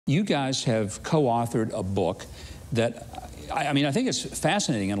you guys have co-authored a book that, I mean, I think it's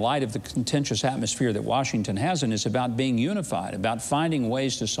fascinating in light of the contentious atmosphere that Washington has, and it's about being unified, about finding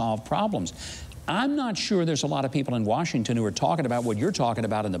ways to solve problems. I'm not sure there's a lot of people in Washington who are talking about what you're talking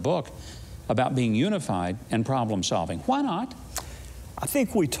about in the book, about being unified and problem solving. Why not? I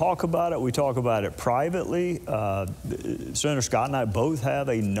think we talk about it. We talk about it privately. Senator Scott and I both have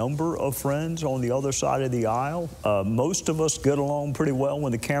a number of friends on the other side of the aisle. Most of us get along pretty well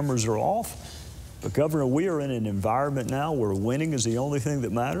when the cameras are off. But, Governor, we are in an environment now where winning is the only thing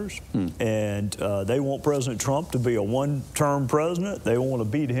that matters. And they want President Trump to be a one-term president. They want to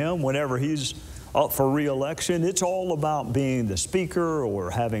beat him whenever he's up for re-election. It's all about being the speaker or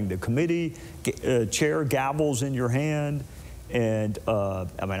having the committee chair gavels in your hand. And, I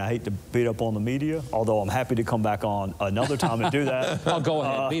mean, I hate to beat up on the media, although I'm happy to come back on another time and do that. I'll go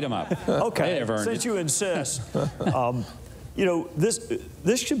ahead, beat them up. Okay, since you insist. You know,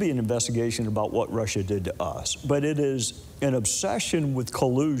 this should be an investigation about what Russia did to us, but it is an obsession with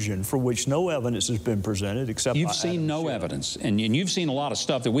collusion for which no evidence has been presented except You've seen no evidence, and you've seen a lot of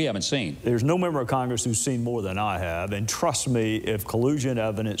stuff that we haven't seen. There's no member of Congress who's seen more than I have, and trust me, if collusion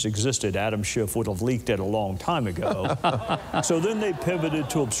evidence existed, Adam Schiff would have leaked it a long time ago. So then they pivoted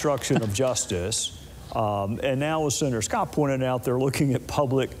to obstruction of justice, and now, as Senator Scott pointed out, they're looking at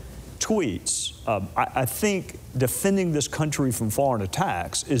public tweets. I think defending this country from foreign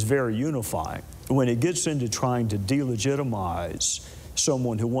attacks is very unifying. When it gets into trying to delegitimize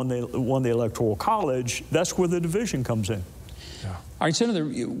someone who won the Electoral College, that's where the division comes in. Yeah. All right, Senator,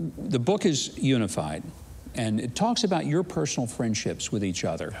 the book is unified, and it talks about your personal friendships with each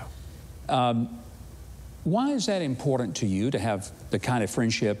other. Yeah. Why is that important to you, to have the kind of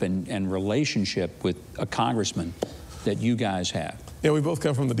friendship and relationship with a congressman that you guys have? Yeah, we both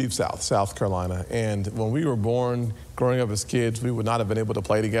come from the Deep South, South Carolina, and when we were born, growing up as kids, we would not have been able to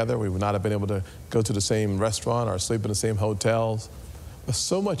play together. We would not have been able to go to the same restaurant or sleep in the same hotels. But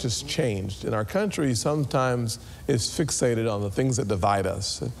so much has changed, and our country sometimes is fixated on the things that divide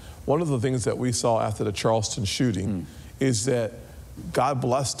us. And one of the things that we saw after the Charleston shooting is that God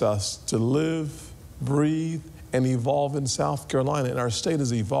blessed us to live, breathe, and evolve in South Carolina. And our state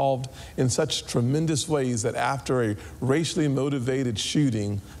has evolved in such tremendous ways that after a racially motivated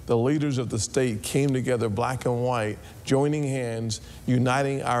shooting, the leaders of the state came together, black and white, joining hands,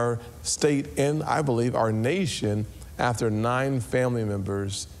 uniting our state and, I believe, our nation after 9 family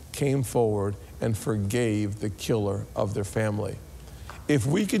members came forward and forgave the killer of their family. If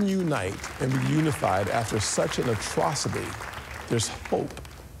we can unite and be unified after such an atrocity, there's hope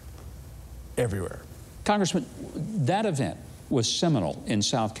everywhere. Congressman, that event was seminal in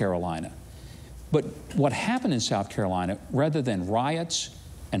South Carolina. But what happened in South Carolina, rather than riots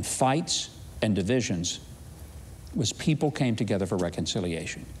and fights and divisions, was people came together for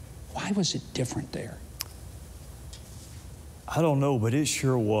reconciliation. Why was it different there? I don't know, but it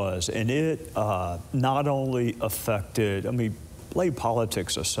sure was. And it not only affected, I mean, lay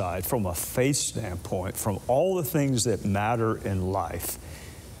politics aside, from a faith standpoint, from all the things that matter in life,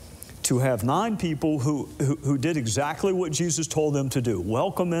 to have 9 people who did exactly what Jesus told them to do.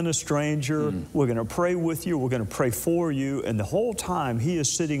 Welcome in a stranger. We're going to pray with you. We're going to pray for you. And the whole time he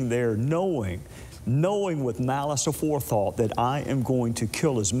is sitting there knowing with malice aforethought that I am going to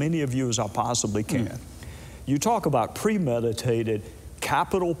kill as many of you as I possibly can. You talk about premeditated,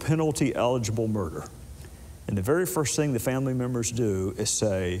 capital penalty eligible murder. And the very first thing the family members do is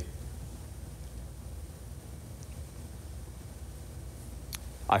say,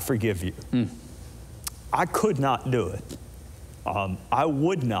 I forgive you. I could not do it. I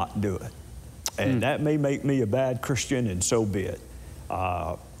would not do it. And that may make me a bad Christian, and so be it.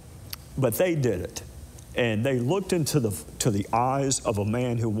 But they did it. And they looked into the eyes of a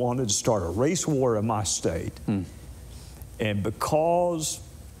man who wanted to start a race war in my state. And because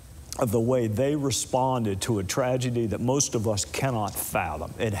of the way they responded to a tragedy that most of us cannot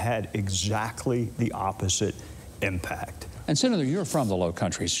fathom, it had exactly the opposite impact. And Senator, you're from the Low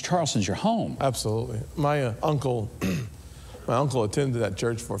Countries. Charleston's your home. Absolutely. My uncle attended that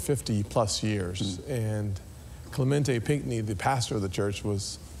church for 50+ years, and Clemente Pinckney, the pastor of the church,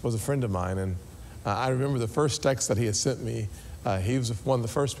 was a friend of mine. And I remember the first text that he had sent me. He was one of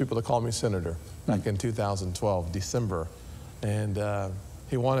the first people to call me senator back in 2012, December, and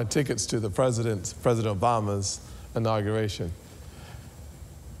he wanted tickets to the President Obama's inauguration.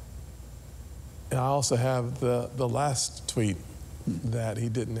 And I also have the last tweet that he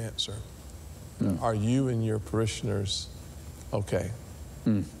didn't answer. Are you and your parishioners okay?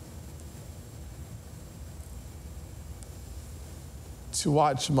 To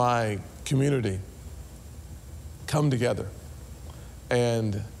watch my community come together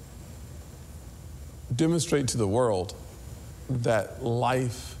and demonstrate to the world that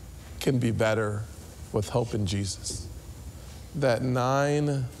life can be better with hope in Jesus. That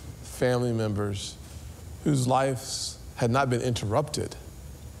 9 family members whose lives had not been interrupted,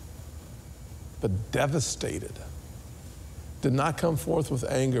 but devastated, did not come forth with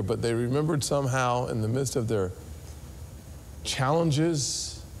anger, but they remembered somehow in the midst of their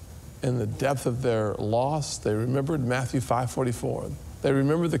challenges, in the depth of their loss, they remembered Matthew 5:44. They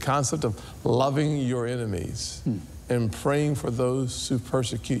remembered the concept of loving your enemies and praying for those who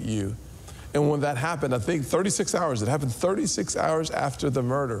persecute you. And when that happened, I think 36 hours, it happened 36 hours after the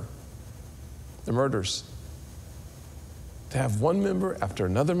murders. To have one member after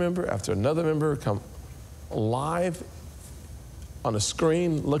another member come alive on a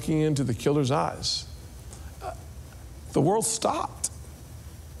screen looking into the killer's eyes. The world stopped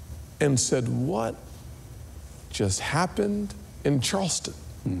and said, what just happened in Charleston?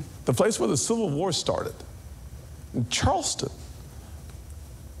 The place where the Civil War started, in Charleston.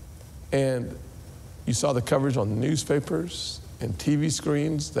 And you saw the coverage on newspapers and TV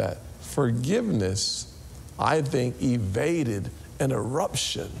screens that forgiveness, I think, evaded an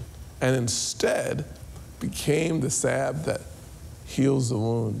eruption and instead became the salve that heals the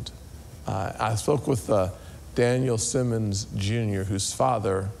wound. I spoke with Daniel Simmons Jr., whose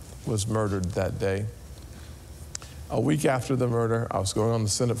father was murdered that day. A week after the murder, I was going on the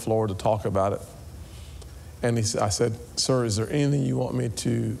Senate floor to talk about it. And I said, sir, is there anything you want me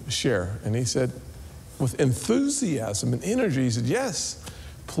to share? And he said, with enthusiasm and energy, he said, yes,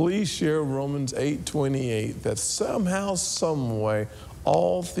 please share Romans 8:28, that somehow, some way,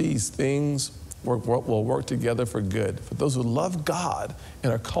 all these things will work together for good, for those who love God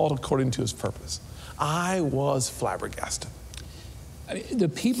and are called according to his purpose. I was flabbergasted. The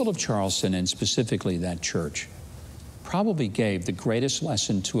people of Charleston, and specifically that church, probably gave the greatest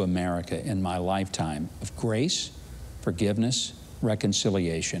lesson to America in my lifetime of grace, forgiveness,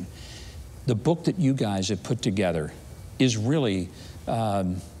 reconciliation. The book that you guys have put together is really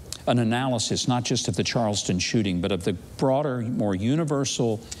an analysis, not just of the Charleston shooting, but of the broader, more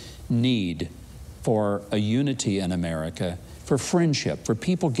universal need for a unity in America, for friendship, for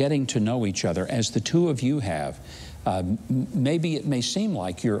people getting to know each other as the two of you have. Maybe it may seem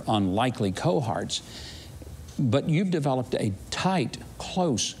like you're unlikely cohorts, but you've developed a tight,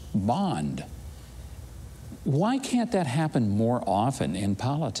 close bond. Why can't that happen more often in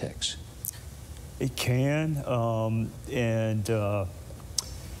politics? It can,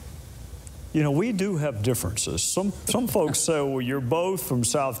 you know, we do have differences. Some folks say, well, you're both from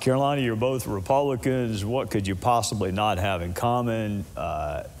South Carolina, you're both Republicans, what could you possibly not have in common?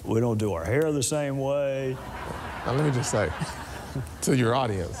 We don't do our hair the same way. Now, let me just say to your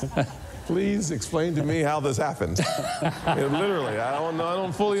audience, please explain to me how this happens. Literally, I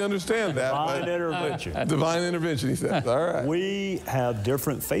don't fully understand that. Divine intervention. Divine intervention, he said. All right. We have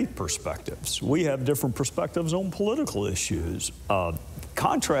different faith perspectives. We have different perspectives on political issues.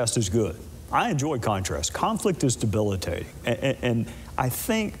 Contrast is good. I enjoy contrast. Conflict is debilitating. And I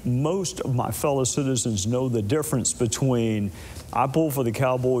think most of my fellow citizens know the difference between I pull for the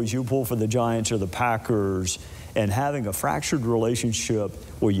Cowboys, you pull for the Giants or the Packers, and having a fractured relationship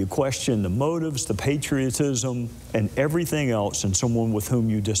where you question the motives, the patriotism, and everything else in someone with whom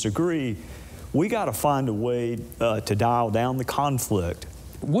you disagree. We got to find a way to dial down the conflict.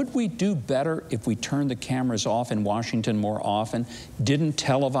 Would we do better if we turned the cameras off in Washington more often, didn't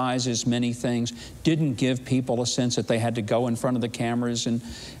televise as many things, didn't give people a sense that they had to go in front of the cameras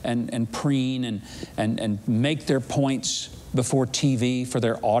and preen and make their points before TV for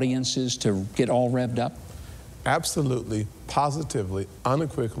their audiences to get all revved up? Absolutely, positively,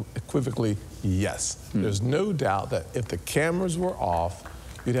 unequivocally, yes. There's no doubt that if the cameras were off,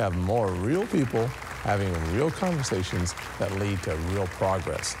 you'd have more real people having real conversations that lead to real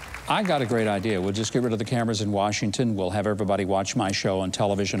progress. I got a great idea. We'll just get rid of the cameras in Washington. We'll have everybody watch my show on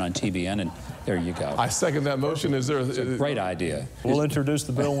television on TBN, and there you go. I second that motion. Is there a great idea? We'll introduce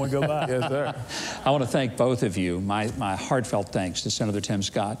the bill when we go back. Yes, sir. I want to thank both of you. My heartfelt thanks to Senator Tim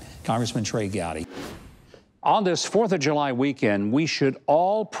Scott, Congressman Trey Gowdy. On this 4th of July weekend, we should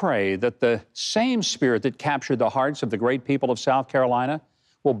all pray that the same spirit that captured the hearts of the great people of South Carolina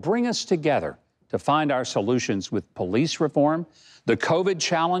will bring us together to find our solutions with police reform, the COVID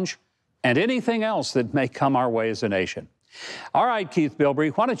challenge, and anything else that may come our way as a nation. All right, Keith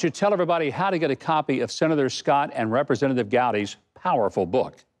Bilbrey, why don't you tell everybody how to get a copy of Senator Scott and Representative Gowdy's powerful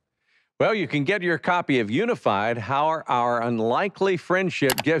book? Well, you can get your copy of Unified, How Our Unlikely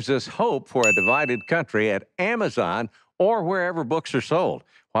Friendship Gives Us Hope for a Divided Country at Amazon or wherever books are sold.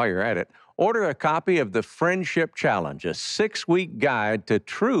 While you're at it, Order a copy of the Friendship Challenge, a 6-week guide to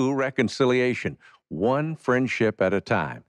true reconciliation, one friendship at a time.